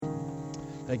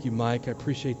Thank you, Mike. I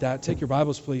appreciate that. Take your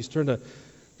Bibles, please. Turn to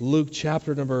Luke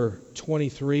chapter number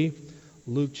 23.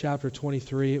 Luke chapter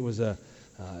 23. It was a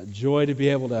joy to be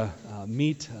able to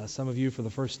meet some of you for the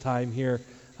first time here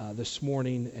this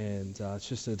morning, and it's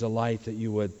just a delight that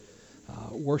you would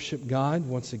worship God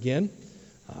once again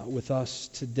with us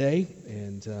today.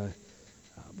 And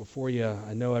before you,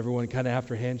 I know everyone kind of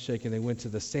after handshaking, they went to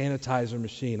the sanitizer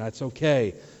machine. That's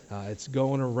okay. It's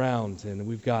going around, and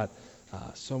we've got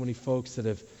so many folks that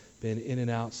have been in and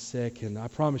out sick, and I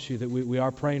promise you that we are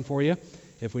praying for you.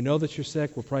 If we know that you're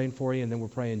sick, we're praying for you, and then we're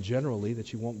praying generally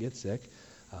that you won't get sick.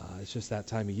 It's just that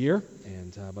time of year,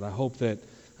 and but I hope that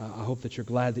you're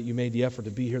glad that you made the effort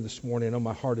to be here this morning. I know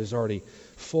my heart is already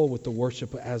full with the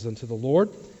worship as unto the Lord,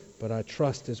 but I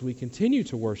trust as we continue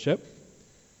to worship,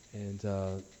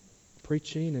 and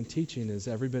preaching and teaching is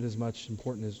every bit as much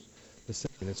important as the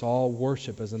singing. It's all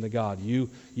worship as unto God. You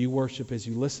worship as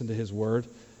you listen to His Word,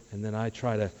 and then I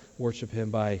try to worship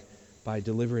Him by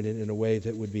delivering it in a way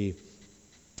that would be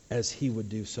as He would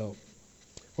do so. Well,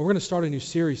 we're going to start a new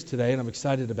series today, and I'm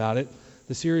excited about it.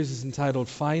 The series is entitled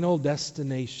Final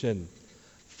Destination.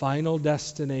 Final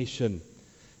Destination.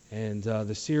 And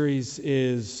the series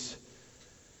is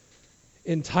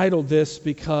entitled this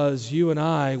because you and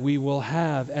I, we will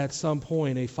have at some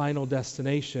point a final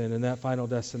destination, and that final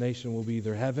destination will be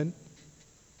either heaven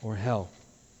or hell.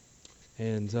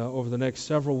 And over the next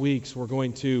several weeks, we're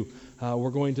going to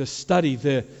study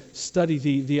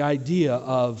the idea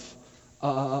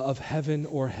of heaven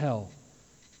or hell.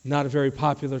 Not a very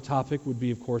popular topic would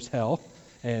be, of course, hell.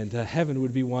 And heaven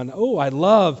would be one. Oh, I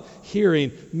love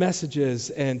hearing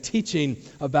messages and teaching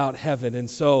about heaven. And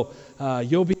so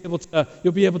you'll be able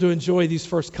to enjoy these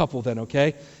first couple then,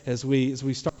 okay? As we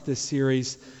start this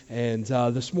series. And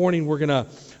this morning we're gonna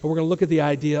look at the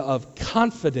idea of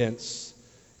confidence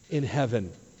in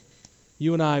heaven.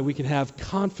 You and I, we can have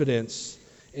confidence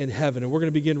in heaven. And we're going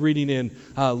to begin reading in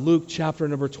Luke chapter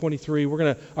number 23.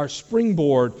 Our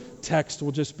springboard text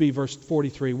will just be verse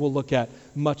 43. We'll look at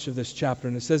much of this chapter.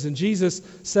 And it says, "And Jesus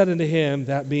said unto him,"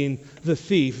 that being the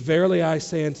thief, "Verily I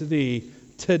say unto thee,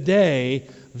 today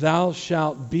thou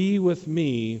shalt be with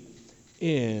me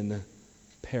in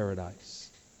paradise."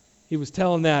 He was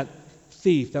telling that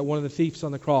thief, that one of the thieves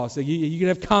on the cross, that you can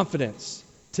have confidence.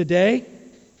 Today,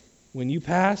 when you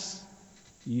pass,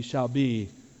 you shall be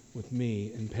with me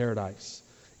in paradise.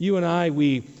 You and I,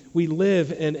 we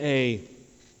live in a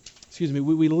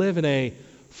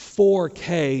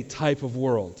 4K type of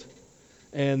world.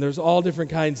 And there's all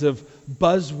different kinds of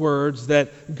buzzwords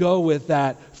that go with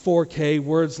that 4K.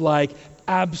 Words like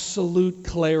absolute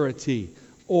clarity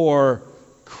or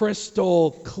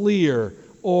crystal clear,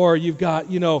 or you've got,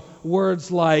 words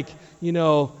like,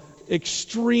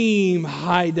 extreme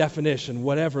high definition,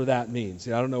 whatever that means.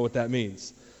 I don't know what that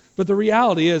means. But the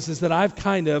reality is that I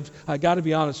got to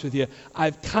be honest with you,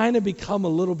 I've kind of become a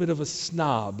little bit of a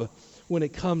snob when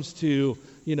it comes to,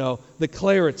 the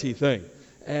clarity thing.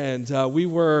 And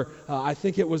I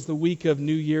think it was the week of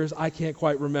New Year's, I can't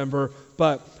quite remember,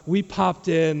 but we popped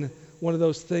in one of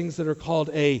those things that are called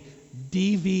a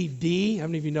DVD. How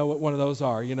many of you know what one of those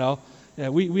are,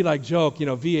 And we like joke,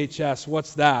 VHS,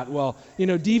 what's that? Well,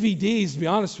 DVDs, to be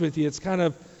honest with you, it's kind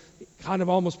of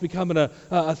almost becoming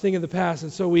a thing of the past.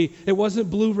 And so it wasn't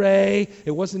Blu-ray,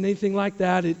 it wasn't anything like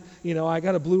that. I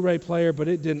got a Blu-ray player, but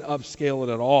it didn't upscale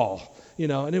it at all,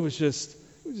 and it was just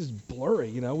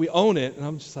blurry, We own it, and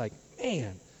I'm just like,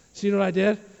 man. So you know what I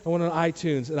did? I went on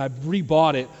iTunes, and I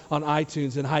rebought it on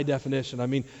iTunes in high definition. I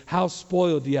mean, how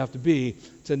spoiled do you have to be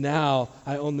to now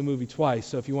I own the movie twice.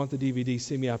 So if you want the DVD,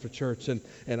 see me after church, and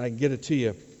I can get it to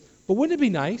you. But wouldn't it be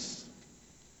nice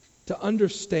to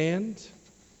understand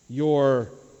your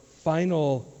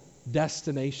final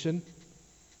destination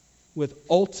with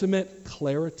ultimate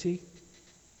clarity,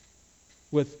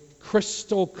 with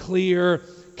crystal clear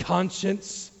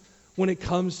conscience when it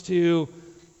comes to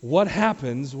what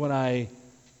happens when I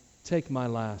take my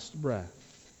last breath?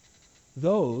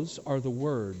 Those are the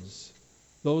words.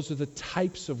 Those are the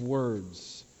types of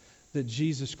words that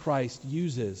Jesus Christ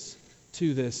uses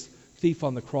to this thief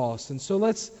on the cross. And so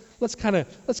let's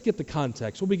get the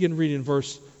context. We'll begin reading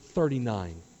verse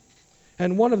 39.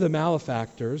 "And one of the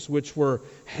malefactors which were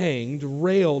hanged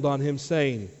railed on him,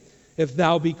 saying, If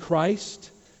thou be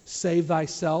Christ, save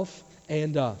thyself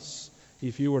and us."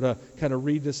 If you were to kind of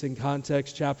read this in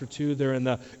context, chapter 2, they're in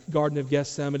the Garden of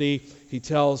Gethsemane. He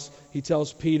tells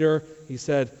Peter, he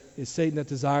said, "Is Satan that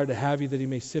desire to have you that he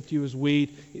may sift you as wheat?"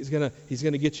 He's gonna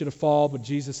get you to fall, but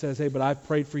Jesus says, "Hey, but I've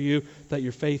prayed for you that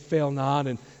your faith fail not."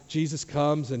 And Jesus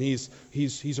comes and he's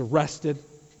arrested.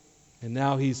 And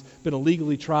now he's been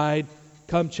illegally tried.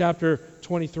 Come chapter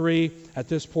 23, at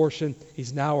this portion,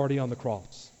 he's now already on the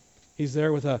cross. He's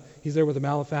there with a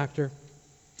malefactor.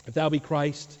 If thou be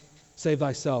Christ, save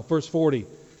thyself. Verse 40,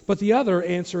 but the other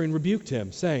answering rebuked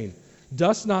him, saying,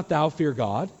 dost not thou fear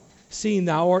God, seeing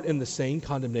thou art in the same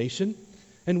condemnation?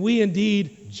 And we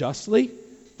indeed justly,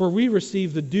 for we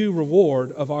receive the due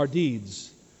reward of our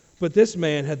deeds. But this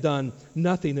man had done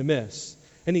nothing amiss.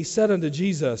 And he said unto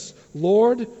Jesus,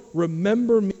 Lord,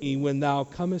 remember me when thou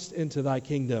comest into thy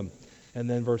kingdom. And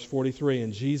then verse 43,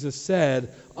 and Jesus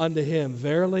said unto him,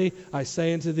 verily I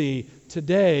say unto thee,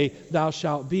 today thou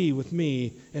shalt be with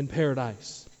me in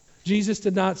paradise. Jesus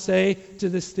did not say to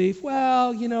this thief,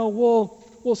 well,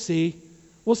 we'll see.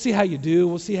 We'll see how you do.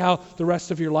 We'll see how the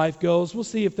rest of your life goes. We'll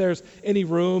see if there's any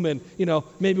room and,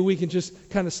 maybe we can just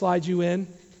kind of slide you in.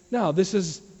 No, this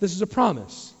is a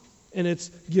promise, and it's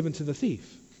given to the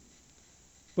thief.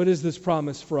 But is this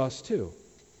promise for us too?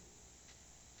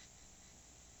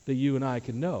 That you and I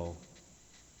can know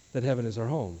that heaven is our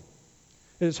home.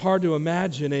 It is hard to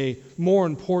imagine a more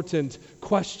important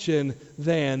question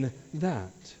than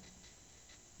that.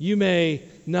 You may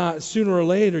not, sooner or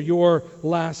later, your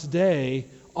last day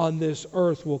on this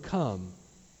earth will come.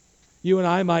 You and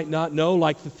I might not know,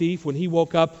 like the thief, when he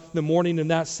woke up in the morning in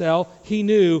that cell, he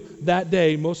knew that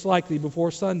day, most likely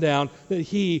before sundown, that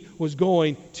he was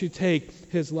going to take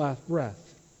his last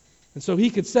breath. And so he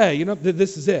could say,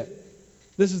 this is it.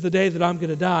 This is the day that I'm going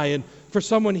to die. And for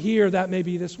someone here, that may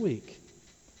be this week.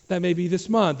 That may be this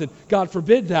month, and God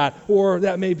forbid that, or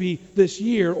that may be this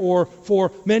year, or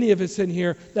for many of us in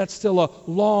here, that's still a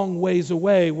long ways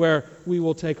away where we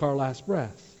will take our last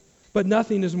breath. But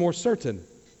nothing is more certain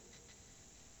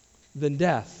than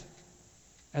death,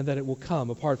 and that it will come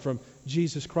apart from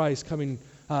Jesus Christ coming,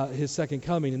 his second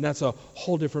coming, and that's a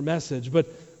whole different message. But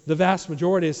the vast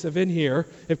majority of us in here,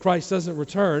 if Christ doesn't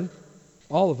return,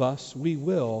 all of us, we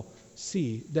will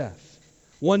see death.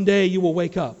 One day you will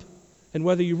wake up, and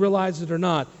whether you realize it or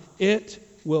not, it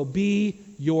will be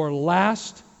your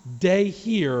last day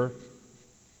here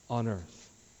on earth.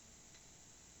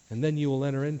 And then you will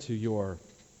enter into your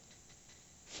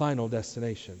final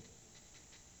destination.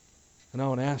 And I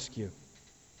want to ask you,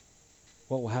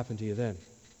 what will happen to you then?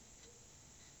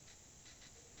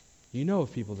 You know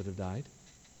of people that have died.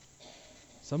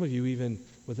 Some of you, even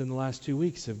within the last 2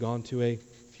 weeks, have gone to a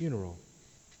funeral.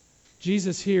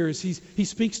 Jesus here, he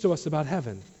speaks to us about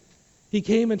heaven. He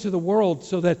came into the world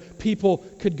so that people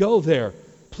could go there.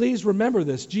 Please remember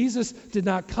this. Jesus did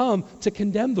not come to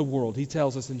condemn the world, he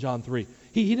tells us in John 3.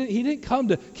 He didn't come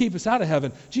to keep us out of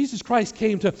heaven. Jesus Christ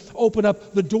came to open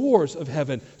up the doors of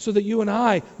heaven so that you and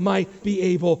I might be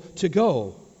able to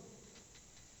go.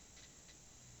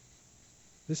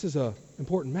 This is an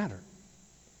important matter.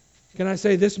 Can I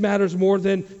say this matters more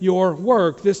than your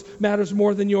work? This matters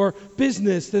more than your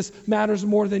business. This matters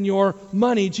more than your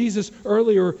money. Jesus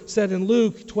earlier said in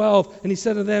Luke 12, and he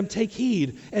said to them, take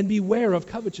heed and beware of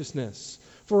covetousness.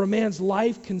 For a man's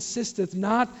life consisteth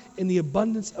not in the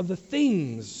abundance of the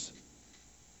things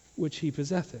which he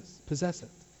possesseth.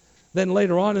 Then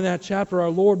later on in that chapter, our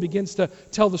Lord begins to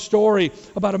tell the story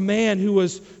about a man who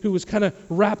was kind of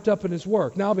wrapped up in his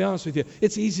work. Now, I'll be honest with you,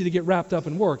 it's easy to get wrapped up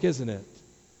in work, isn't it?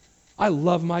 I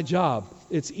love my job.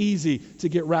 It's easy to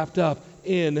get wrapped up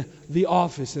in the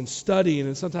office and studying,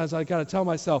 and sometimes I got to tell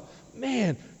myself,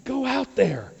 man, go out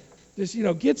there. Just,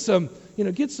 get some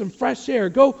fresh air.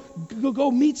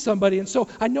 Go meet somebody. And so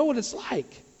I know what it's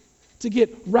like to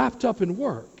get wrapped up in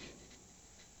work.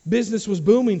 Business was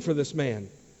booming for this man.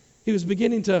 He was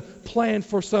beginning to plan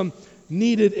for some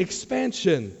needed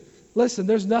expansion. Listen,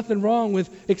 there's nothing wrong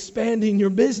with expanding your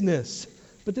business.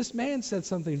 But this man said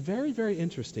something very, very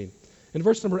interesting. In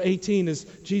verse number 18, as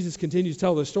Jesus continues to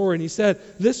tell the story, and he said,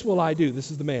 this will I do. This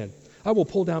is the man. I will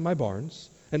pull down my barns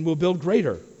and will build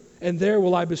greater. And there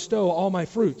will I bestow all my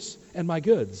fruits and my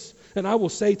goods. And I will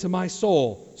say to my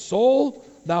soul, soul,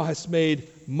 thou hast made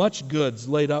much goods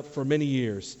laid up for many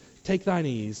years. Take thine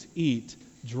ease, eat,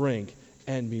 drink,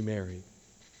 and be merry.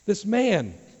 This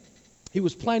man, he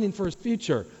was planning for his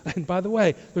future. And by the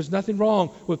way, there's nothing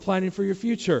wrong with planning for your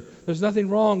future. There's nothing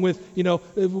wrong with,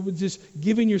 with just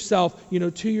giving yourself,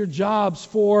 to your jobs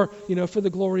for the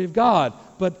glory of God.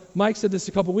 But Mike said this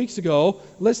a couple weeks ago.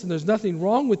 Listen, there's nothing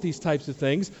wrong with these types of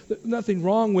things. There's nothing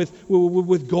wrong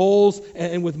with goals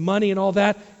and with money and all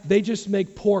that. They just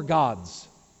make poor gods.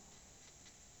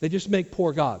 They just make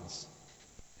poor gods.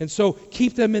 And so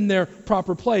keep them in their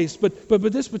proper place. But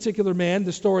this particular man,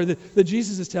 the story that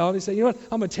Jesus is telling, he said, you know what,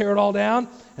 I'm going to tear it all down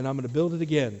and I'm going to build it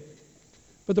again.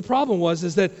 But the problem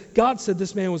is that God said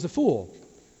this man was a fool.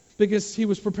 Because he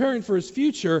was preparing for his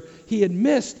future, he had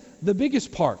missed the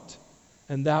biggest part.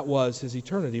 and that was his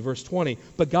eternity. Verse 20,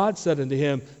 but God said unto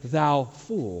him, thou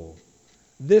fool,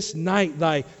 this night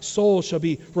thy soul shall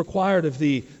be required of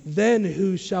thee. Then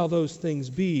whose shall those things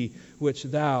be which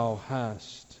thou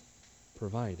hast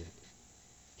provided?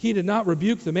 He did not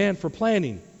rebuke the man for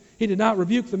planning. He did not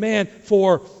rebuke the man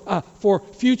for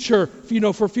future,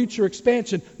 for future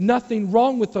expansion. Nothing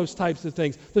wrong with those types of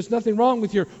things. There's nothing wrong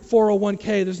with your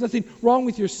 401k. There's nothing wrong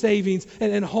with your savings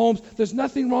and homes. There's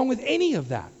nothing wrong with any of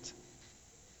that.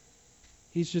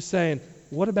 He's just saying,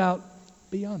 what about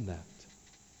beyond that?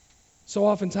 So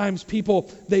oftentimes people,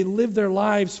 they live their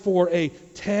lives for a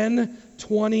 10,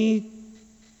 20,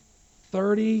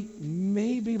 30,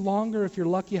 maybe longer if you're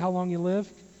lucky how long you live,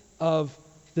 of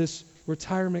this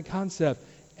retirement concept.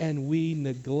 And we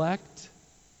neglect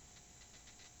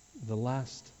the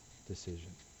last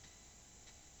decision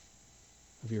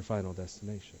of your final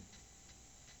destination.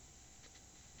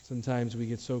 Sometimes we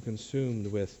get so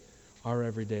consumed with our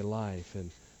everyday life and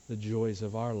the joys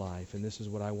of our life, and this is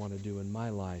what I want to do in my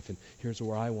life, and here's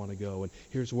where I want to go, and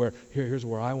here's where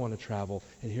I want to travel,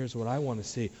 and here's what I want to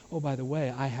see. Oh, by the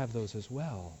way, I have those as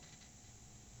well.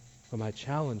 But my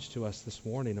challenge to us this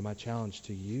morning, and my challenge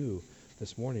to you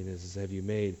this morning is have you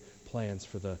made plans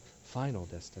for the final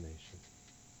destination?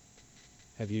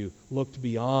 Have you looked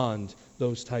beyond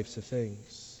those types of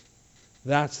things?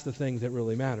 That's the thing that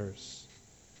really matters.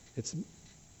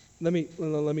 Let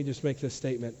me just make this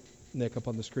statement, Nick, up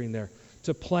on the screen there.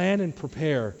 To plan and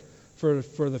prepare for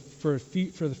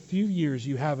the few years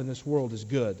you have in this world is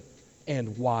good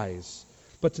and wise.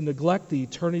 But to neglect the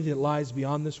eternity that lies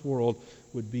beyond this world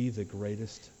would be the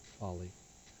greatest folly.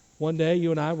 One day,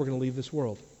 you and I, we're going to leave this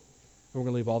world. And we're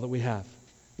going to leave all that we have.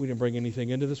 We didn't bring anything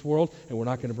into this world, and we're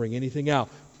not going to bring anything out.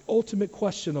 The ultimate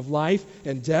question of life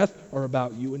and death are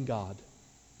about you and God.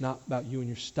 Not about you and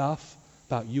your stuff,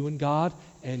 about you and God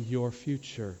and your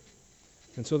future.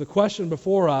 And so the question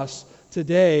before us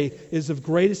today is of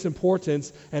greatest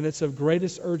importance, and it's of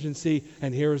greatest urgency.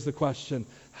 And here is the question: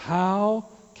 how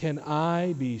can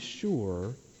I be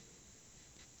sure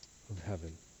of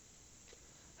heaven?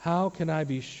 How can I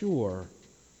be sure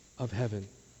of heaven?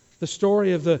 The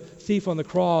story of the thief on the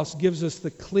cross gives us the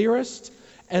clearest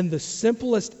and the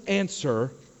simplest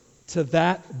answer to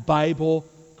that Bible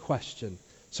question.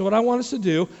 So what I want us to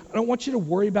do, I don't want you to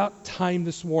worry about time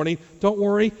this morning. Don't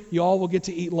worry, you all will get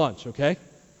to eat lunch, okay?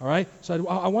 All right? So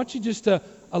I want you just to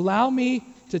allow me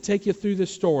to take you through this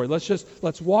story.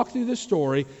 Let's walk through this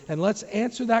story, and let's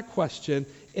answer that question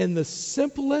in the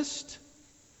simplest,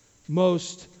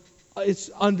 most it's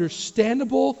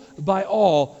understandable by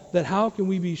all, that how can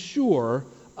we be sure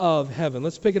of heaven?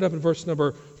 Let's pick it up in verse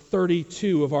number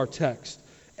 32 of our text.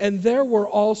 And there were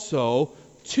also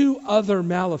 2 other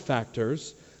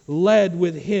malefactors led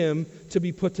with him to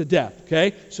be put to death.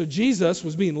 Okay? So Jesus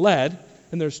was being led,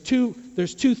 and there's two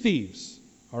thieves.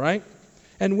 All right?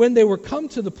 And when they were come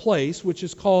to the place which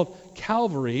is called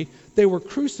Calvary, they were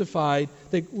crucified.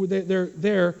 They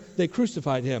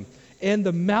crucified him. And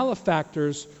the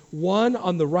malefactors, one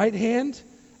on the right hand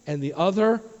and the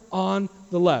other on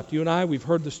the left. You and I,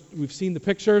 we've seen the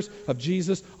pictures of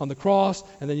Jesus on the cross,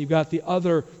 and then you've got the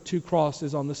other 2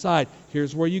 crosses on the side.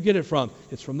 Here's where you get it from.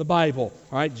 It's from the Bible.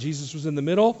 All right, Jesus was in the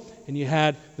middle, and you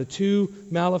had the 2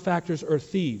 malefactors or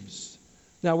thieves.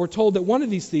 Now we're told that one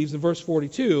of these thieves in verse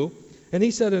 42, and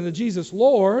he said unto Jesus,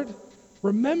 Lord,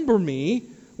 remember me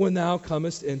when thou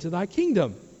comest into thy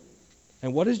kingdom.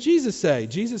 And what does Jesus say?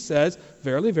 Jesus says,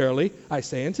 Verily, verily, I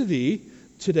say unto thee,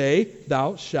 today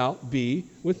thou shalt be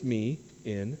with me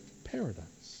in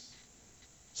paradise.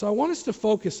 So I want us to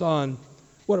focus on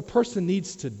what a person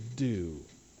needs to do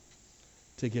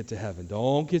to get to heaven.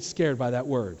 Don't get scared by that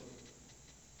word.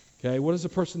 Okay, what does a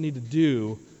person need to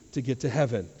do to get to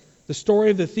heaven? The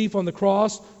story of the thief on the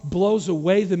cross blows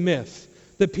away the myth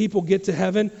that people get to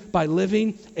heaven by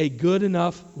living a good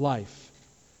enough life.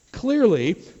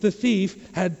 Clearly, the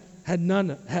thief had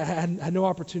no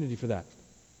opportunity for that.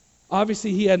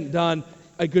 Obviously, he hadn't done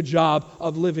a good job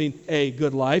of living a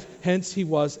good life. Hence, he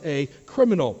was a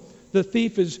criminal. The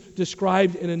thief is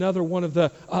described in another one of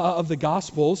the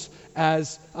Gospels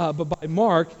but by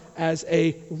Mark as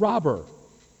a robber.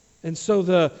 And so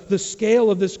the scale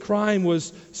of this crime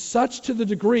was such to the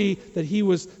degree that he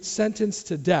was sentenced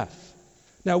to death.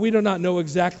 Now, we do not know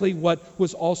exactly what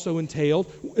was also entailed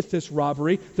with this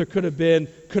robbery. There could have been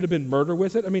murder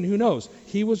with it. I mean, who knows?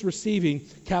 He was receiving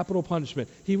capital punishment.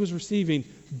 He was receiving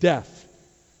death.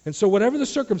 And so whatever the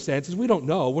circumstances, we don't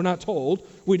know. We're not told.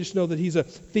 We just know that he's a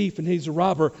thief and he's a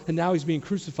robber, and now he's being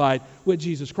crucified with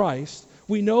Jesus Christ.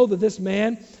 We know that this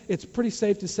man, it's pretty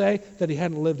safe to say that he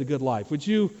hadn't lived a good life. Would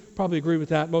you probably agree with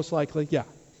that? Most likely, yeah.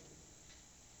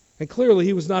 And clearly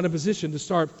he was not in a position to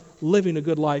start living a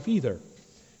good life either.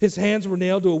 His hands were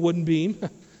nailed to a wooden beam,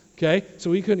 okay,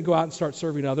 so he couldn't go out and start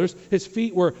serving others. His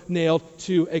feet were nailed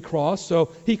to a cross,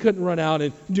 so he couldn't run out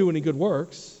and do any good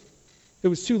works. It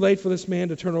was too late for this man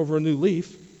to turn over a new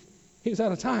leaf. He was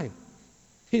out of time.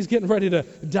 He's getting ready to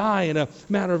die in a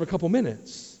matter of a couple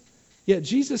minutes. Yet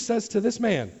Jesus says to this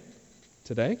man,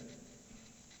 today,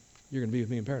 you're going to be with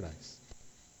me in paradise.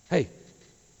 Hey,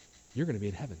 you're going to be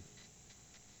in heaven.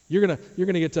 You're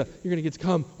going to get to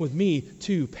come with me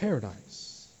to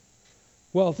paradise.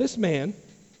 Well, if this man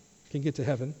can get to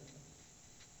heaven,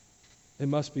 it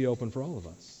must be open for all of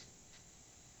us.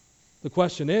 The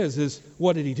question is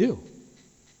what did he do?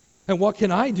 And what can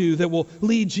I do that will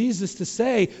lead Jesus to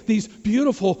say these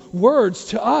beautiful words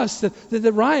to us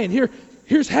that Ryan,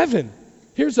 here's heaven.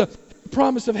 Here's a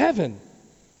promise of heaven.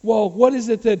 Well, what is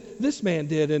it that this man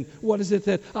did, and what is it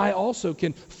that I also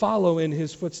can follow in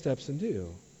his footsteps and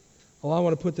do? Well, I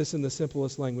want to put this in the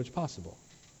simplest language possible.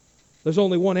 There's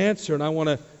only one answer, and I want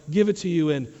to give it to you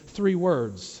in 3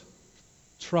 words.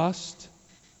 Trust,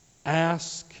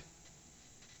 ask,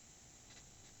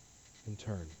 and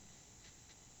turn.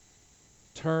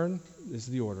 Turn is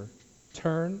the order.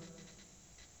 Turn,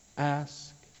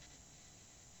 ask,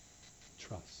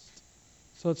 trust.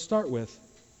 So let's start with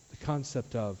the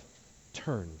concept of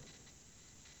turn.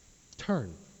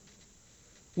 Turn.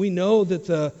 We know that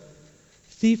the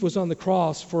thief was on the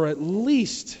cross for at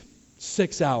least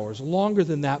 6 hours, longer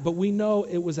than that, but we know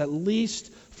it was at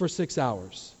least for 6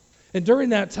 hours. And during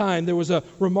that time, there was a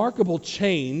remarkable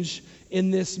change in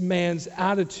this man's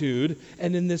attitude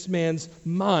and in this man's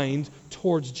mind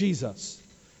towards Jesus.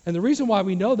 And the reason why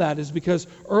we know that is because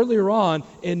earlier on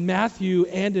in Matthew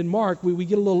and in Mark, we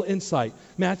get a little insight.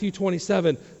 Matthew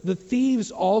 27, the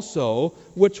thieves also,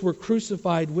 which were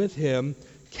crucified with him,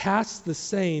 cast the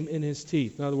same in his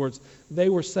teeth. In other words, they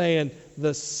were saying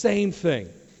the same thing.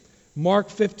 Mark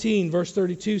 15, verse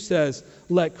 32 says,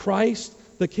 "Let Christ,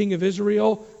 the King of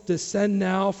Israel, descend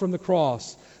now from the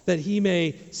cross, that he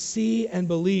may see and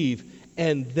believe.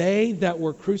 And they that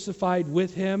were crucified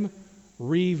with him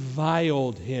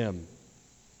reviled him."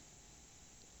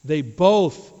 They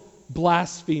both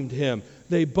blasphemed him.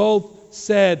 They both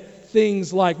said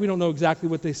things like, we don't know exactly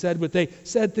what they said, but they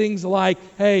said things like,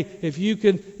 hey, if you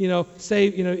can,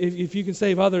 save, if you can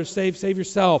save others, save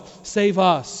yourself, save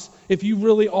us. If you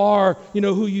really are,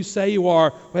 who you say you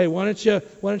are, hey, why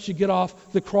don't you get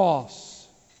off the cross?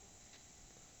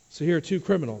 So here are 2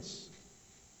 criminals,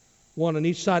 one on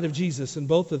each side of Jesus, and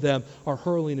both of them are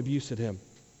hurling abuse at him.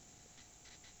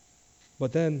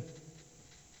 But then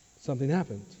something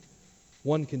happened.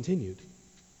 One continued,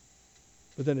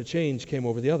 but then a change came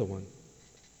over the other one.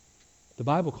 The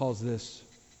Bible calls this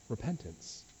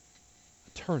repentance,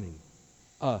 a turning,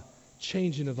 a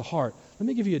changing of the heart. Let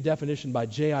me give you a definition by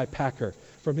J.I. Packer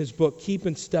from his book, Keep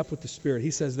in Step with the Spirit. He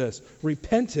says this: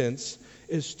 repentance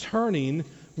is turning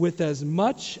with as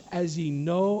much as ye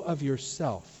know of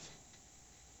yourself,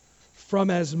 from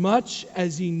as much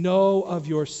as ye know of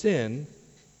your sin,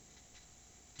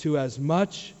 to as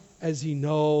much as ye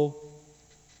know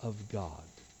of God.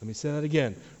 Let me say that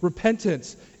again.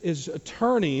 Repentance is a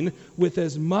turning with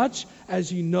as much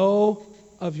as ye know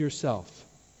of yourself,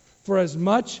 for as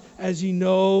much as ye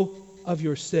know of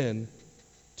your sin,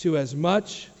 to as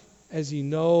much as ye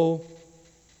know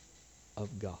of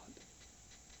God.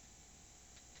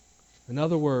 In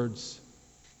other words,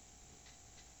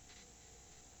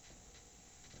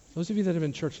 those of you that have been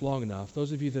in church long enough,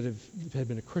 those of you that have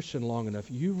been a Christian long enough,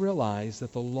 you realize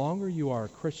that the longer you are a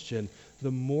Christian,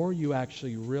 the more you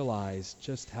actually realize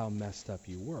just how messed up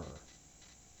you were.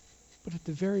 But at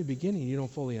the very beginning, you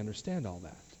don't fully understand all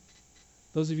that.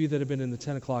 Those of you that have been in the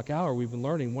 10 o'clock hour, we've been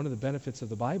learning one of the benefits of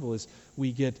the Bible is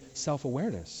we get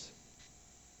self-awareness.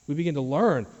 We begin to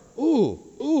learn,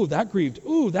 that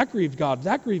grieved God,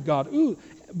 that grieved God,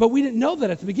 But we didn't know that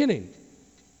at the beginning.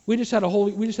 We just had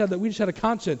a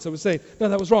conscience that was saying, no,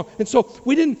 that was wrong. And so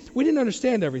we didn't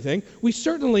understand everything. We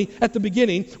certainly, at the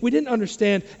beginning, we didn't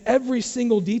understand every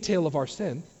single detail of our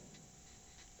sin.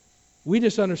 We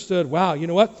just understood, wow, you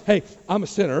know what? Hey, I'm a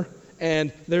sinner,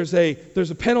 and there's a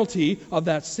penalty of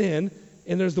that sin,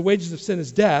 and there's the wages of sin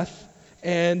is death.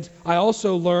 And I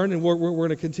also learned, and we're going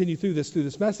to continue through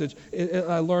this message,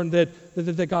 I learned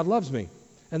that God loves me,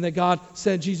 and that God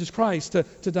sent Jesus Christ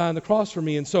to die on the cross for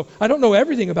me. And so I don't know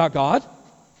everything about God.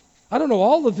 I don't know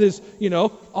all of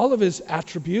his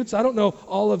attributes. I don't know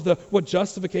all of what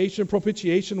justification,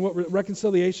 propitiation, what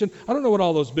reconciliation. I don't know what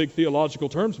all those big theological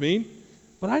terms mean.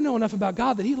 But I know enough about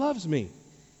God that he loves me.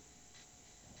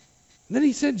 And then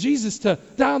he sent Jesus to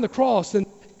die on the cross, and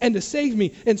and to save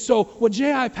me. And so what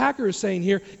J.I. Packer is saying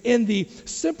here, in the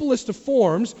simplest of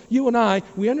forms, you and I,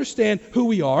 we understand who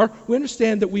we are. We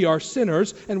understand that we are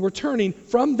sinners, and we're turning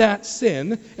from that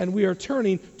sin, and we are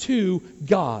turning to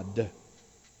God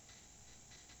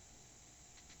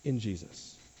in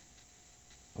Jesus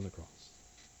on the cross.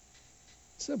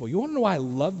 Simple. You want to know why I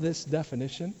love this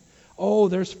definition? Oh,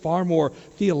 there's far more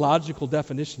theological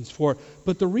definitions for it.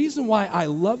 But the reason why I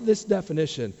love this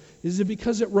definition is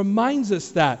because it reminds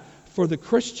us that for the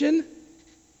Christian,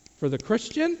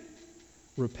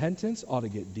 repentance ought to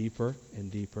get deeper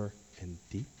and deeper and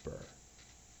deeper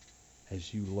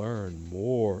as you learn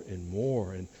more and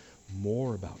more and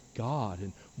more about God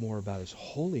and more about His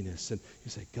holiness. And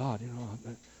you say, God,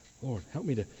 Lord, help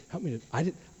me to.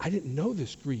 I didn't know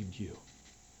this grieved you.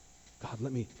 God,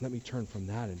 let me turn from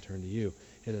that and turn to you.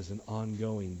 It is an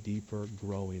ongoing, deeper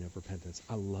growing of repentance.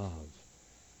 I love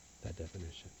that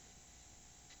definition.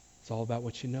 It's all about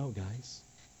what you know, guys.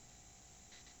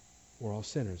 We're all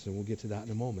sinners, and we'll get to that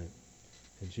in a moment.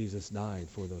 And Jesus died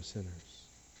for those sinners.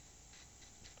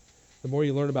 The more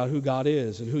you learn about who God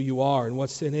is and who you are and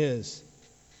what sin is,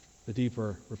 the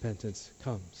deeper repentance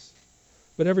comes.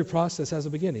 But every process has a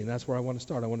beginning. That's where I want to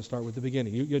start. I want to start with the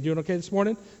beginning. You're doing okay this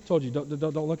morning? Told you,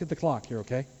 don't look at the clock here,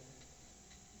 okay?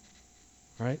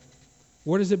 All right?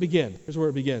 Where does it begin? Here's where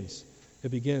it begins. It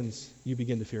begins, you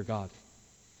begin to fear God.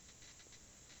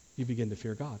 You begin to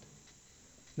fear God.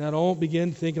 Now, don't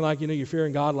begin thinking like, you're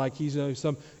fearing God like He's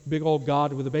some big old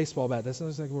God with a baseball bat. That's not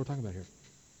exactly what we're talking about here.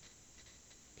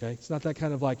 Okay? It's not that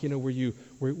kind of like, where you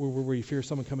fear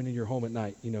someone coming into your home at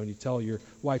night, and you tell your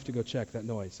wife to go check that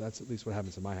noise. That's at least what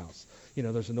happens in my house.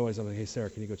 There's a noise. I'm like, hey,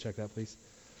 Sarah, can you go check that, please?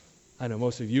 I know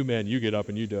most of you men, you get up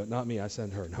and you do it. Not me. I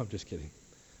send her. No, I'm just kidding.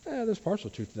 There's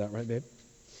partial truth to that, right, babe?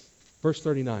 Verse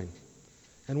 39.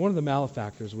 And one of the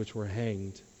malefactors which were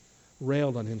hanged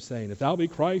railed on him, saying, If thou be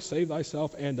Christ, save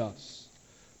thyself and us.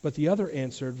 But the other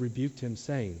answered, rebuked him,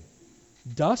 saying,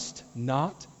 Dost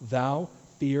not thou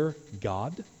fear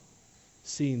God,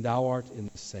 seeing thou art in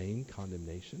the same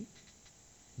condemnation?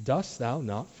 Dost thou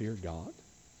not fear God,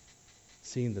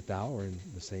 seeing that thou art in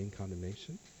the same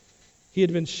condemnation? He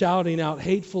had been shouting out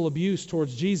hateful abuse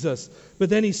towards Jesus,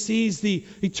 but then he sees the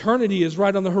eternity is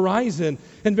right on the horizon,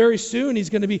 and very soon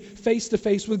he's going to be face to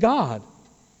face with God.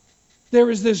 There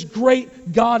is this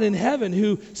great God in heaven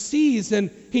who sees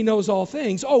and He knows all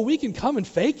things. Oh, we can come and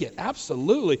fake it.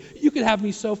 Absolutely. You could have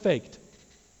me so faked.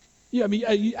 Yeah,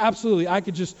 absolutely. I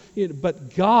could just,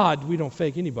 but God, we don't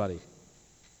fake anybody.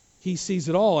 He sees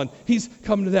it all, and He's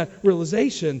come to that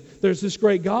realization. There's this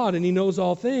great God, and He knows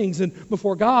all things, and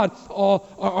before God, all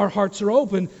our hearts are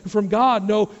open. From God,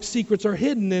 no secrets are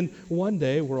hidden, and one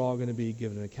day we're all going to be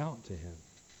given an account to Him.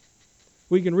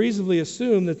 We can reasonably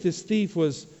assume that this thief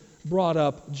was brought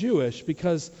up Jewish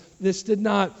because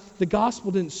the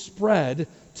gospel didn't spread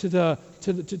to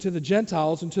the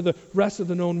Gentiles and to the rest of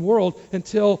the known world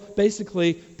until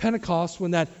basically Pentecost, when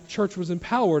that church was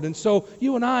empowered. And so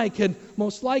you and I can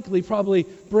most likely probably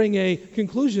bring a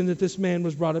conclusion that this man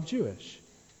was brought up Jewish.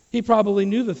 He probably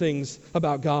knew the things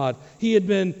about God. He had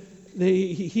given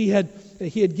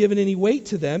any weight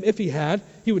to them. If he had,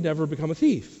 he would never become a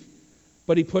thief.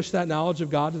 But he pushed that knowledge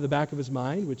of God to the back of his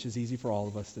mind, which is easy for all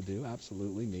of us to do.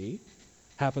 Absolutely, me.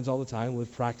 Happens all the time.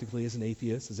 Live practically as an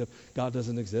atheist, as if God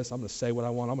doesn't exist. I'm going to say what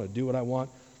I want. I'm going to do what I want.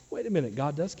 Wait a minute,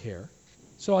 God does care.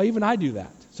 So I do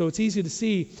that. So it's easy to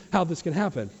see how this can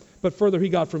happen. But further he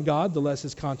got from God, the less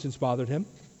his conscience bothered him.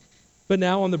 But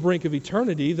now on the brink of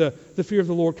eternity, the fear of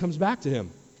the Lord comes back to him.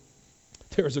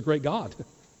 There is a great God.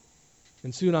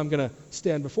 And soon I'm going to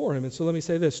stand before Him. And so let me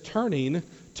say this. Turning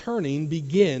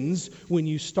begins when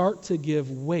you start to give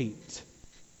weight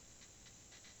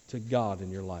to God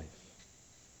in your life.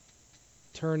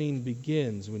 Turning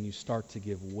begins when you start to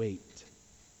give weight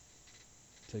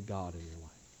to God in your life.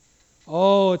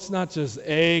 Oh, it's not just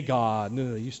a God.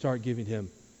 No. You start giving Him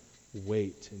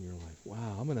weight in your life.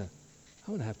 Wow, I'm gonna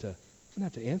have to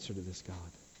answer to this God.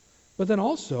 But then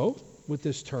also with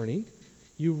this turning,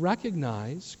 you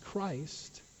recognize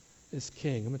Christ as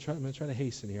King. I'm going to try to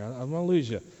hasten here. I don't want to lose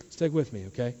you. Stick with me,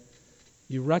 okay?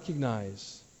 You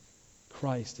recognize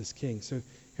Christ as King. So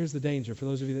here's the danger. For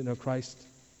those of you that know Christ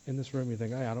in this room, you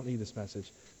think, hey, I don't need this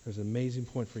message. There's an amazing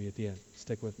point for you at the end.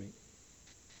 Stick with me.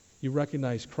 You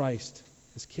recognize Christ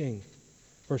as King.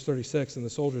 Verse 36, and the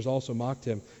soldiers also mocked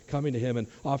him, coming to him and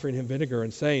offering him vinegar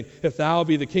and saying, If thou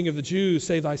be the King of the Jews,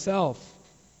 save thyself.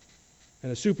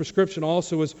 And a superscription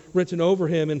also was written over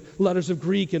him in letters of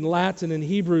Greek and Latin and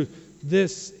Hebrew.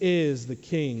 This is the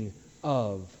King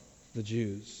of the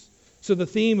Jews. So the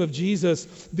theme of Jesus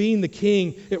being the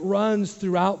king, it runs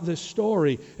throughout this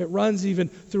story. It runs even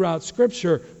throughout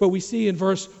Scripture. But we see in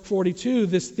verse 42,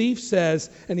 this thief says,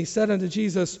 and he said unto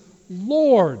Jesus,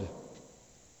 Lord,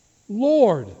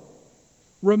 Lord,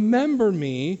 remember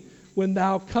me when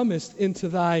thou comest into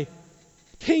thy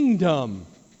kingdom.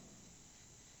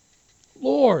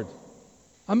 Lord,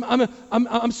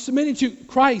 I'm submitting to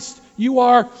Christ. You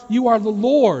are the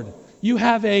Lord. You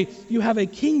have a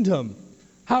kingdom.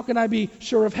 How can I be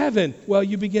sure of heaven? Well,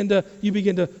 you begin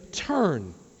to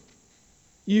turn.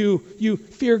 You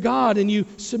fear God and you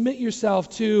submit yourself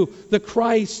to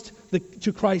Christ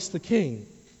the King.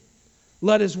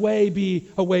 Let his way be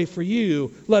a way for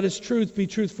you. Let his truth be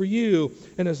truth for you,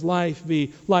 and his life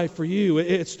be life for you.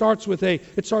 It starts with a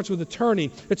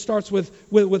turning. It starts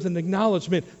with an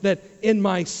acknowledgement that in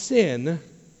my sin,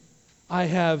 I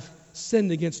have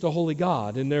sinned against a holy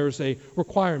God, and there's a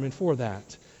requirement for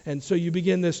that. And so you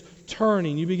begin this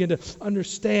turning. You begin to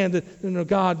understand that,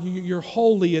 God, you're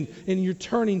holy, and you're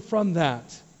turning from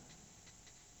that.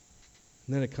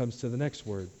 And then it comes to the next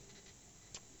word,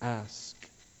 ask.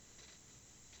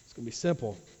 It's going to be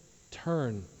simple.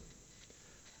 Turn.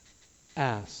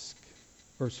 Ask.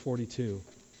 Verse 42.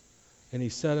 And he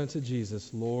said unto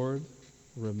Jesus, Lord,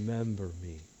 remember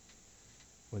me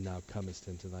when thou comest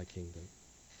into thy kingdom.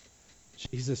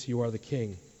 Jesus, you are the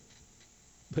king,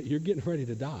 but you're getting ready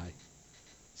to die.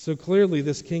 So clearly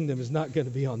this kingdom is not going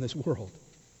to be on this world.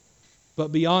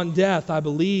 But beyond death, I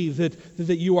believe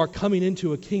that you are coming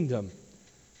into a kingdom.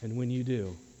 And when you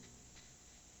do,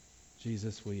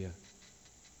 Jesus, will you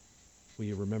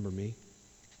remember me?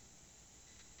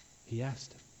 He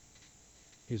asked him.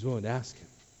 He was willing to ask him.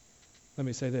 Let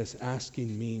me say this.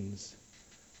 Asking means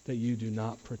that you do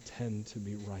not pretend to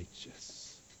be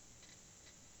righteous.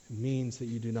 It means that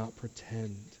you do not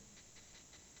pretend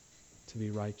to be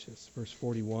righteous. Verse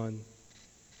 41,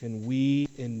 and we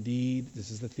indeed, this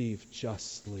is the thief,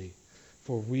 justly,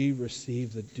 for we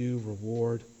receive the due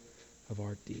reward of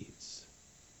our deeds.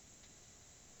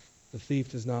 The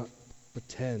thief does not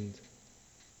pretend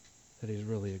that he's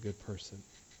really a good person.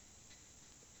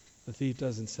 The thief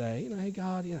doesn't say, hey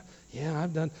God,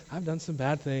 I've done some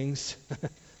bad things.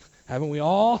 Haven't we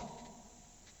all?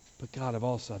 But God,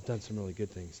 I've done some really good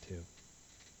things too.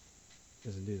 He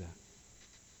doesn't do that.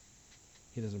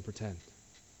 He doesn't pretend.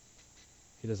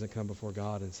 He doesn't come before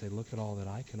God and say, look at all that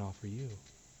I can offer you.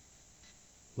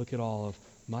 Look at all of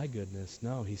my goodness.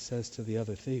 No, he says to the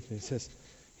other thief, and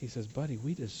he says, buddy,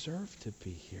 we deserve to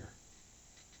be here.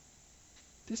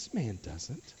 This man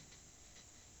doesn't.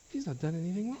 He's not done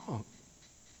anything wrong.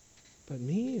 But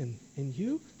me and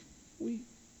you, we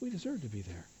deserve to be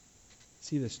there.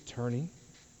 See this turning,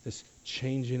 this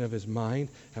changing of his mind.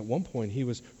 At one point, he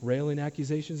was railing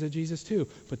accusations at Jesus too.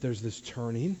 But there's this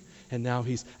turning, and now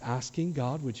he's asking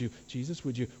God, would you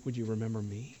remember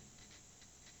me?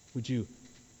 Would you,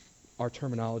 our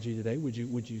terminology today,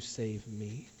 would you save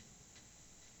me?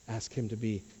 Ask him to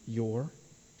be your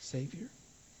Savior.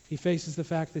 He faces the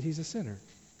fact that he's a sinner.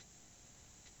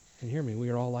 And hear me, we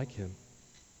are all like him.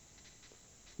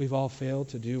 We've all failed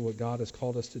to do what God has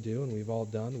called us to do, and we've all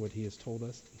done what he has told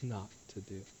us not to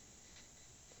do.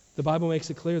 The Bible makes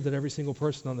it clear that every single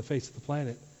person on the face of the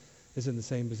planet is in the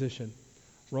same position.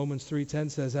 Romans 3:10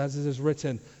 says, as it is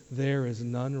written, there is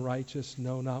none righteous,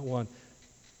 no, not one.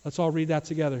 Let's all read that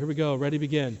together. Here we go. Ready,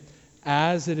 begin.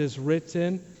 As it is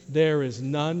written, there is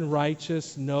none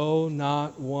righteous, no,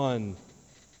 not one.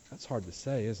 That's hard to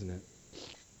say, isn't it?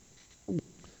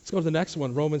 Let's go to the next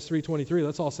one, Romans 3:23.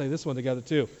 Let's all say this one together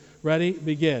too. Ready?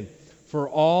 Begin. For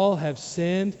all have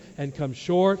sinned and come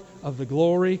short of the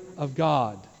glory of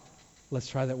God. Let's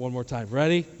try that one more time.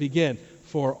 Ready? Begin.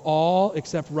 For all,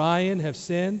 except Ryan, have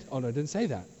sinned. Oh, no, it didn't say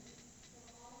that.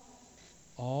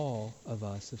 All of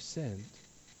us have sinned.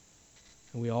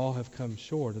 And we all have come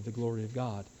short of the glory of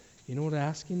God. You know what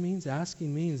asking means?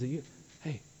 Asking means that we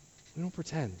don't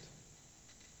pretend.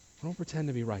 We don't pretend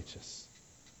to be righteous.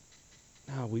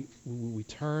 Now we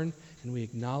turn and we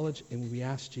acknowledge and we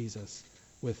ask Jesus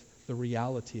with the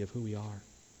reality of who we are.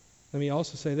 Let me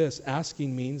also say this.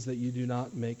 Asking means that you do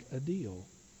not make a deal.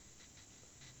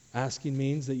 Asking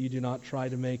means that you do not try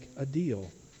to make a deal.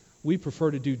 We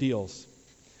prefer to do deals.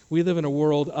 We live in a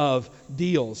world of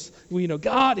deals.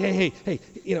 God, hey,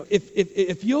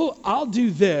 if I'll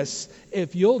do this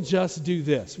if you'll just do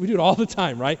this. We do it all the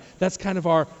time, right? That's kind of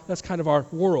our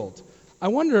world. I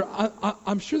wonder,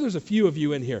 I'm sure there's a few of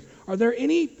you in here. Are there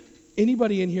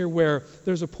anybody in here where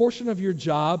there's a portion of your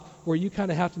job where you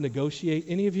kind of have to negotiate?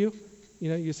 Any of you?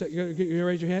 You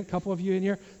raise your hand, a couple of you in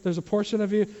here. There's a portion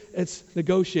of you, it's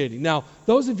negotiating. Now,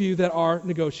 those of you that are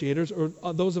negotiators, or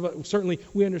those of us, certainly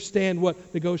we understand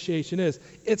what negotiation is.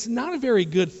 It's not a very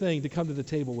good thing to come to the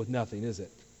table with nothing, is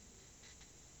it?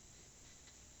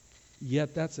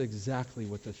 Yet that's exactly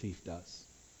what the thief does.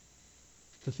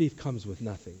 The thief comes with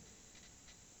nothing.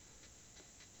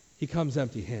 He comes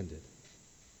empty-handed.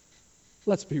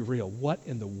 Let's be real. What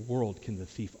in the world can the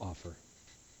thief offer?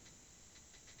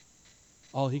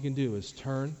 All he can do is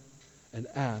turn and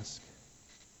ask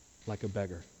like a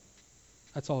beggar.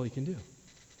 That's all he can do.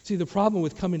 See, the problem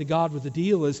with coming to God with a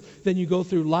deal is then you go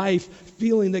through life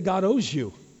feeling that God owes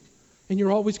you. And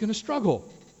you're always going to struggle.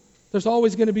 There's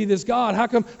always going to be this God. How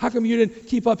come you didn't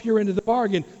keep up your end of the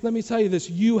bargain? Let me tell you this.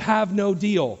 You have no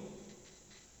deal.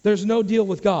 There's no deal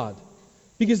with God.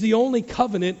 Because the only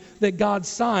covenant that God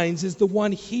signs is the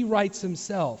one he writes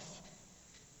himself.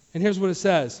 And here's what it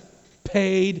says.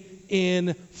 Paid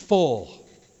in full.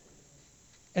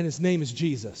 And his name is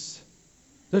Jesus.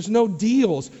 There's no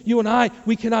deals. You and I,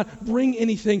 we cannot bring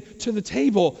anything to the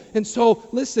table. And so,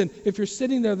 listen, if you're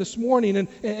sitting there this morning,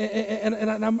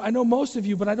 and I know most of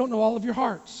you, but I don't know all of your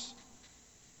hearts.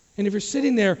 And if you're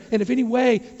sitting there, and if any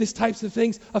way these types of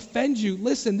things offend you,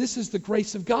 listen, this is the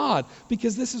grace of God,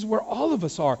 because this is where all of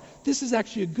us are. This is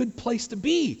actually a good place to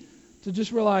be, to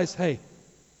just realize, hey,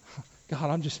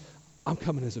 God, I'm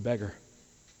coming as a beggar.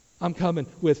 I'm coming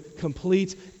with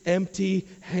complete empty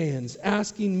hands.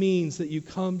 Asking means that you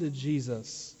come to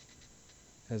Jesus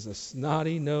as a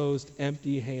snotty-nosed,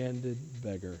 empty-handed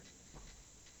beggar.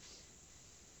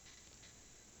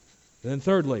 Then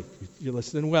thirdly, you're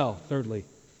listening well, thirdly,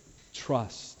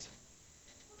 trust.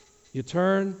 You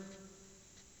turn,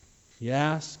 you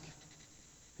ask,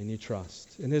 and you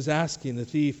trust. In his asking, the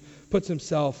thief puts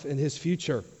himself and his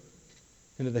future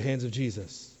into the hands of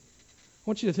Jesus. I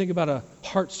want you to think about a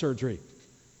heart surgery.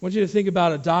 I want you to think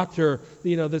about a doctor,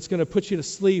 that's going to put you to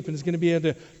sleep and is going to be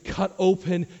able to cut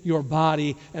open your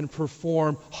body and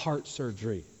perform heart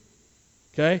surgery.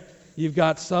 Okay? You've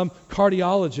got some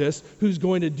cardiologist who's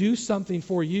going to do something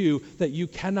for you that you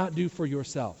cannot do for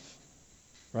yourself.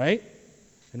 Right?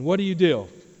 And what do? You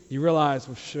realize,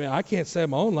 I can't save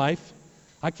my own life.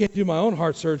 I can't do my own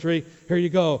heart surgery. Here you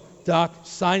go. Doc,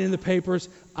 sign in the papers.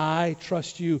 I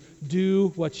trust you. Do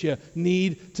what you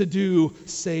need to do.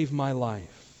 Save my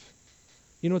life.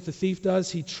 You know what the thief does?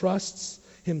 He trusts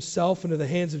himself into the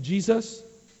hands of Jesus.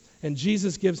 And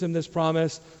Jesus gives him this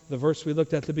promise, the verse we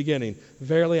looked at the beginning.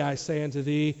 Verily I say unto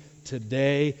thee,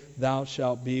 today thou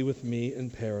shalt be with me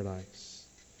in paradise.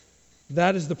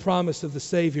 That is the promise of the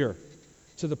Savior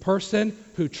to the person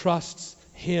who trusts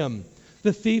him.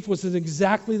 The thief was in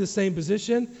exactly the same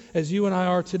position as you and I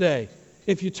are today.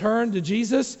 If you turn to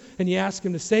Jesus and you ask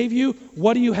him to save you,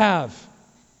 what do you have?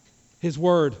 His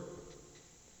word.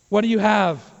 What do you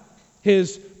have?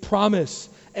 His promise.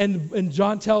 And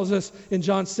John tells us in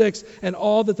John 6, and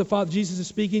all that the Father, Jesus is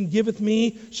speaking, giveth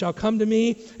me, shall come to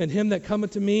me, and him that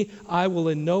cometh to me, I will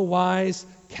in no wise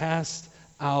cast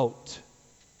out.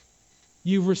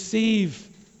 You receive.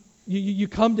 You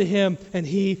come to him and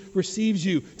he receives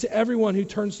you. To everyone who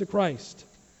turns to Christ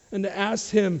and to ask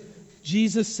him,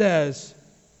 Jesus says,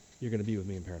 you're going to be with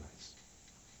me in paradise.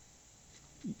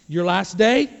 Your last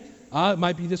day, it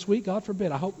might be this week, God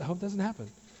forbid. I hope it doesn't happen.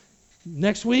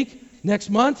 Next week, next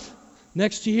month,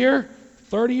 next year,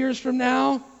 30 years from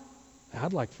now,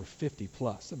 I'd like for 50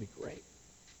 plus. That'd be great.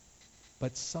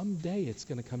 But someday it's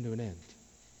going to come to an end.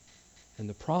 And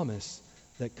the promise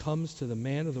that comes to the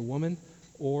man or the woman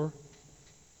or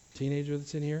teenager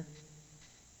that's in here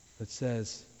that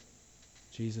says,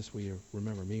 Jesus, will you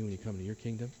remember me when you come into your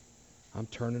kingdom? I'm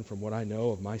turning from what I know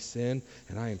of my sin,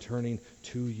 and I am turning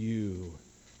to you.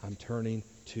 I'm turning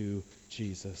to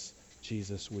Jesus.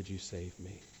 Jesus, would you save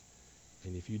me?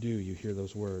 And if you do, you hear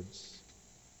those words.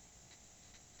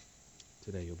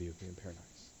 Today you'll be with me in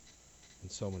paradise.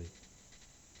 And so on and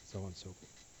so forth.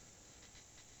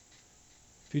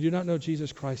 If you do not know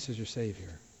Jesus Christ as your Savior,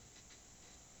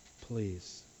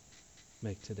 please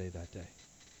make today that day.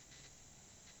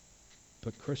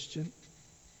 But Christian,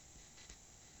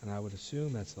 and I would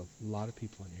assume that's a lot of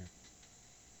people in here.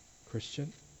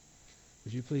 Christian,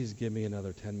 would you please give me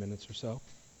another 10 minutes or so?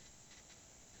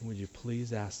 And would you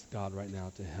please ask God right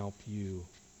now to help you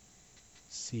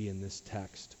see in this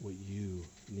text what you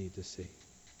need to see?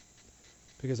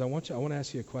 Because I want to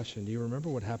ask you a question. Do you remember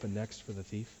what happened next for the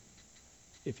thief?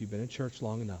 If you've been in church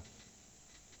long enough.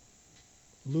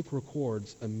 Luke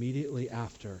records immediately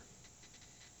after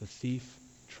the thief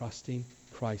trusting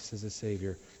Christ as a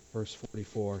Savior, verse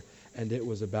 44, and it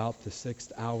was about the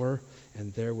 6th hour,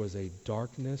 and there was a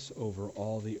darkness over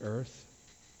all the earth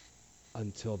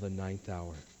until the ninth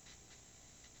hour.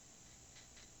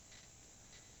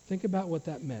 Think about what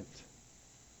that meant.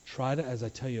 Try to, as I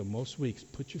tell you most weeks,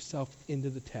 put yourself into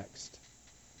the text.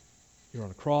 You're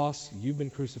on a cross. You've been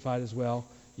crucified as well.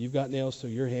 You've got nails through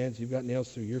your hands. You've got nails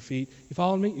through your feet. You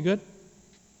following me? You good?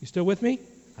 You still with me?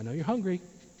 I know you're hungry.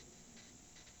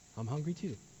 I'm hungry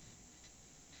too.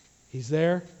 He's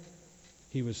there.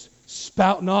 He was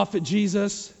spouting off at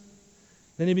Jesus.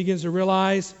 Then he begins to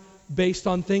realize, based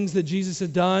on things that Jesus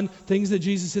had done, things that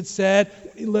Jesus had said,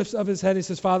 he lifts up his head and he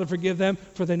says, Father, forgive them,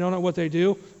 for they know not what they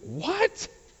do. What?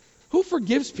 Who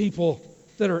forgives people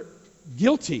that are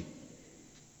guilty?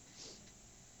 He's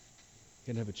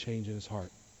going to have a change in his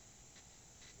heart.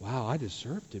 Wow, I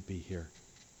deserve to be here.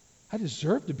 I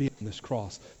deserve to be on this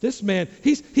cross. This man,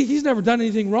 he's never done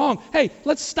anything wrong. Hey,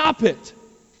 let's stop it.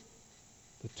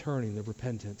 The turning, the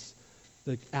repentance,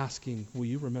 the asking, will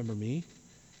you remember me?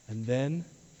 And then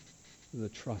the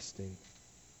trusting.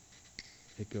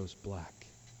 It goes black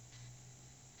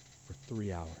for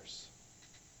 3 hours.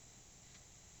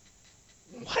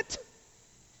 What?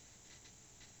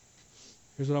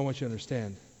 Here's what I want you to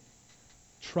understand.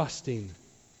 Trusting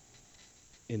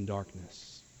in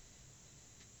darkness.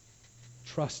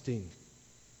 Trusting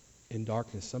in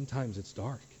darkness. Sometimes it's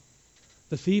dark.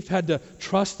 The thief had to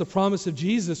trust the promise of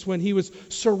Jesus when he was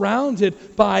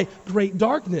surrounded by great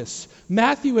darkness.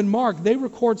 Matthew and Mark, they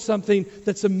record something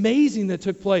that's amazing that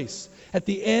took place at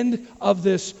the end of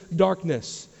this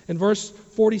darkness. In verse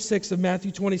 46 of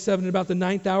Matthew 27, about the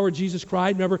ninth hour, Jesus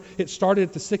cried. Remember, it started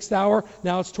at the 6th hour.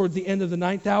 Now it's towards the end of the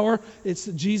 9th hour. It's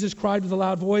Jesus cried with a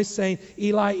loud voice, saying,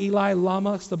 Eli, Eli,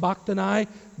 lama sabachthani.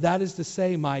 That is to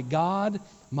say, my God,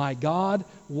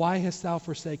 why hast thou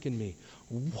forsaken me?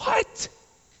 What?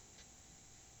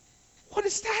 What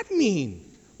does that mean?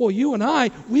 Well, you and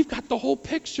I, we've got the whole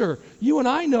picture. You and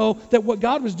I know that what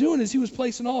God was doing is he was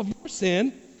placing all of your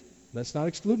sin, let's not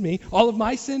exclude me, all of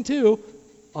my sin too,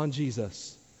 on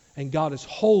Jesus. And God is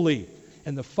holy.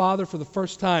 And the Father, for the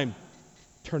first time,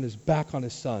 turned his back on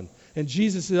his Son. And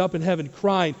Jesus is up in heaven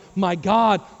crying, my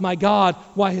God,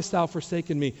 why hast thou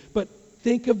forsaken me? But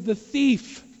think of the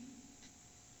thief.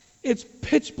 It's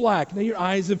pitch black. Now your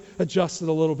eyes have adjusted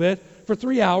a little bit. For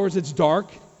 3 hours it's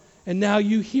dark. And now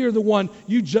you hear the one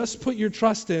you just put your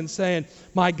trust in saying,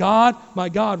 my God,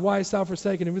 why hast thou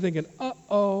forsaken? And we're thinking,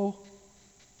 uh-oh.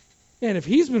 Man, if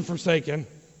he's been forsaken,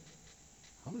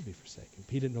 I'm going to be forsaken.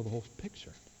 He didn't know the whole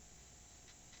picture.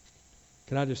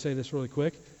 Can I just say this really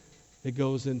quick? It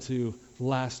goes into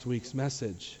last week's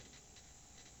message.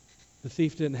 The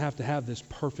thief didn't have to have this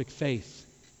perfect faith.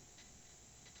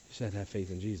 He just had to have faith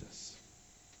in Jesus.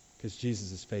 Because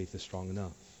Jesus' faith is strong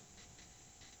enough.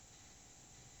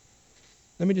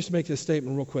 Let me just make this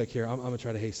statement real quick here. I'm going to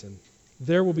try to hasten.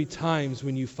 There will be times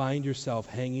when you find yourself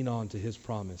hanging on to his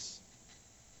promise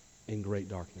in great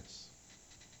darkness.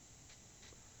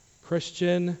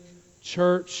 Christian,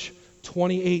 church,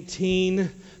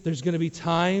 2018, there's going to be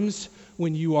times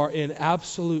when you are in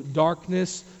absolute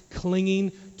darkness,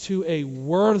 clinging to a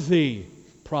worthy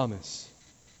promise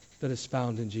that is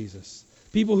found in Jesus.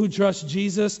 People who trust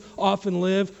Jesus often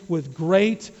live with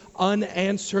great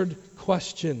unanswered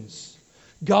questions.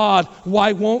 God,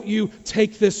 why won't you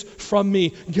take this from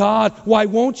me? God, why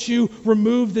won't you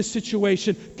remove this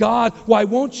situation? God, why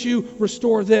won't you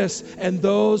restore this? And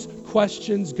those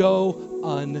questions go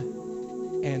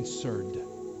unanswered.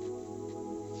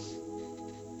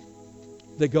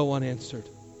 They go unanswered.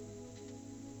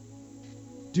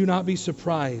 Do not be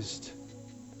surprised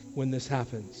when this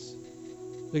happens.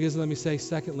 Because let me say,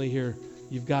 secondly here,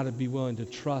 you've got to be willing to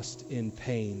trust in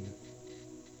pain.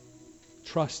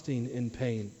 Trusting in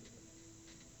pain.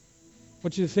 I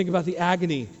want you to think about the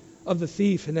agony of the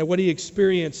thief and what he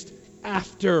experienced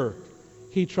after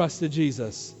he trusted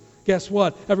Jesus. Guess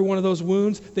what? Every one of those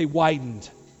wounds, they widened.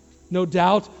 No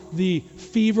doubt the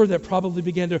fever that probably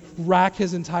began to rack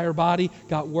his entire body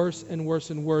got worse and worse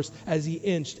and worse as he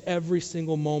inched every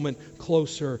single moment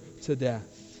closer to death.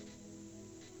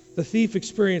 The thief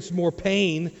experienced more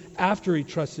pain after he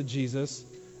trusted Jesus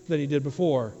than he did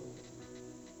before.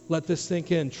 Let this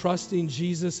sink in. Trusting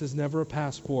Jesus is never a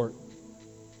passport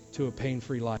to a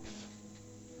pain-free life.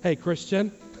 Hey,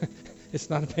 Christian, it's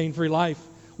not a pain-free life.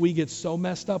 We get so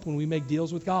messed up when we make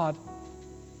deals with God.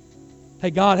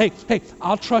 Hey, God, hey,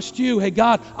 I'll trust you. Hey,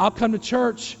 God, I'll come to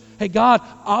church. Hey, God,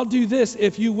 I'll do this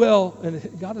if you will.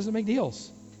 And God doesn't make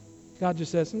deals. God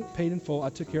just says, paid in full. I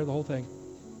took care of the whole thing.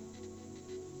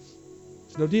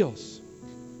 There's no deals.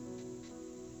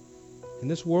 In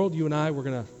this world, you and I, we're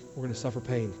going to suffer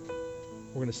pain.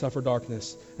 We're going to suffer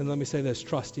darkness. And let me say this,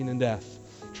 trusting in death.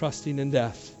 Trusting in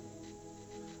death.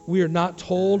 We are not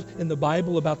told in the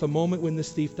Bible about the moment when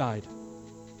this thief died.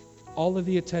 All of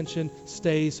the attention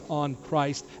stays on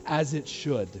Christ, as it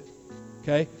should.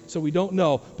 Okay? So we don't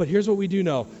know. But here's what we do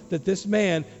know. That this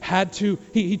man had to,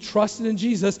 he trusted in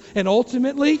Jesus, and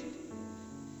ultimately,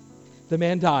 the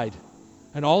man died.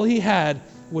 And all he had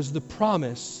was the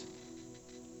promise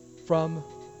from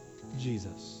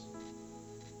Jesus.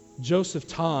 Joseph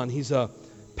Tan, he's a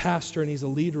pastor and he's a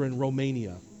leader in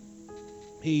Romania.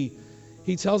 He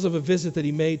tells of a visit that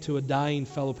he made to a dying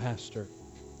fellow pastor.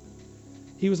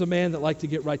 He was a man that liked to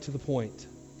get right to the point.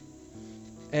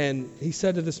 And he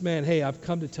said to this man, "Hey, I've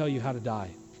come to tell you how to die."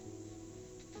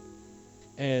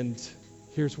 And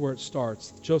here's where it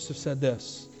starts. Joseph said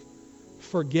this: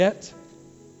 "Forget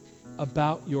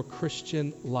about your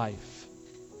Christian life."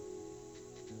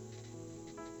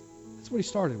 That's what he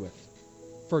started with.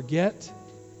 Forget,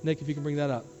 Nick, if you can bring that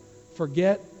up.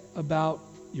 Forget about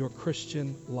your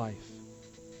Christian life.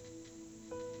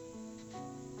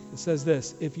 It says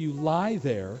this: if you lie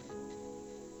there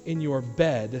in your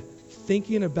bed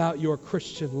thinking about your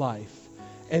Christian life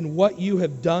and what you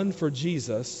have done for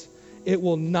Jesus, it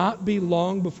will not be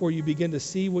long before you begin to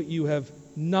see what you have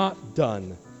not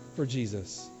done for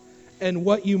Jesus, and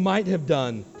what you might have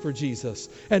done for Jesus,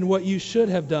 and what you should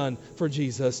have done for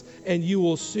Jesus, and you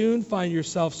will soon find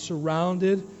yourself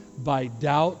surrounded by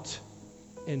doubt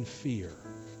and fear.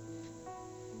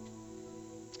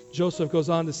 Joseph goes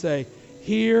on to say,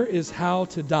 here is how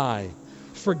to die.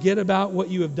 Forget about what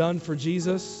you have done for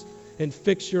Jesus and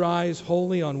fix your eyes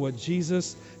wholly on what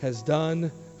Jesus has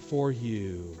done for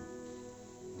you.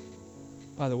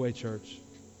 By the way, church,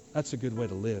 that's a good way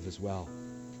to live as well.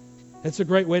 It's a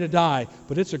great way to die,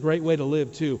 but it's a great way to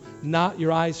live too. Not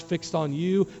your eyes fixed on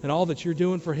you and all that you're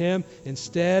doing for Him.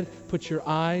 Instead, put your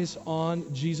eyes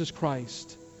on Jesus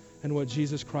Christ and what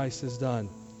Jesus Christ has done.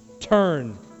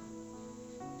 Turn.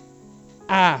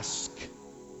 Ask.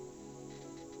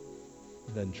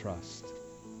 Then trust.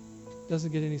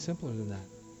 Doesn't get any simpler than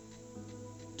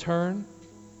that. Turn,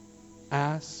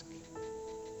 ask,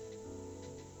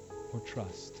 or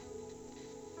trust.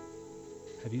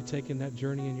 Have you taken that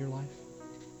journey in your life?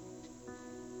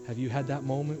 Have you had that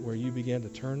moment where you began to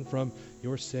turn from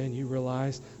your sin? You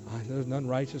realized, there's none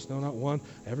righteous, no, not one.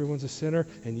 Everyone's a sinner.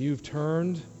 And you've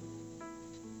turned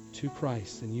to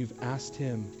Christ and you've asked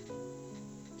Him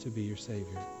to be your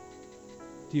Savior.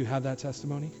 Do you have that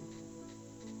testimony?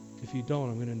 If you don't,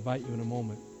 I'm going to invite you in a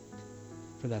moment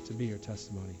for that to be your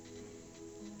testimony.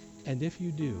 And if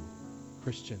you do,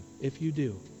 Christian, if you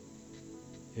do,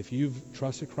 if you've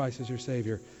trusted Christ as your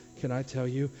Savior, can I tell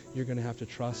you, you're going to have to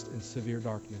trust in severe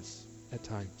darkness at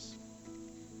times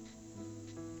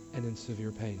and in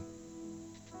severe pain.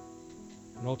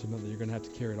 And ultimately, you're going to have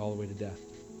to carry it all the way to death.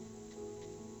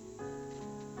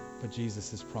 But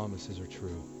Jesus' promises are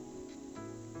true.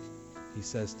 He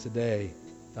says, today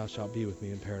thou shalt be with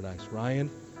me in paradise. Ryan,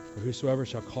 for whosoever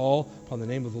shall call upon the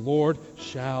name of the Lord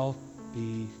shall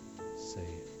be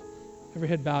saved. Every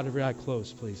head bowed, every eye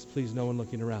closed, please. Please, no one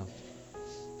looking around.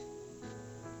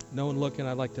 No one looking.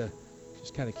 I'd like to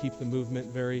just kind of keep the movement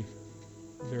very,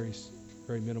 very,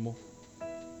 very minimal.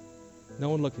 No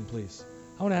one looking, please.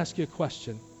 I want to ask you a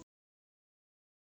question.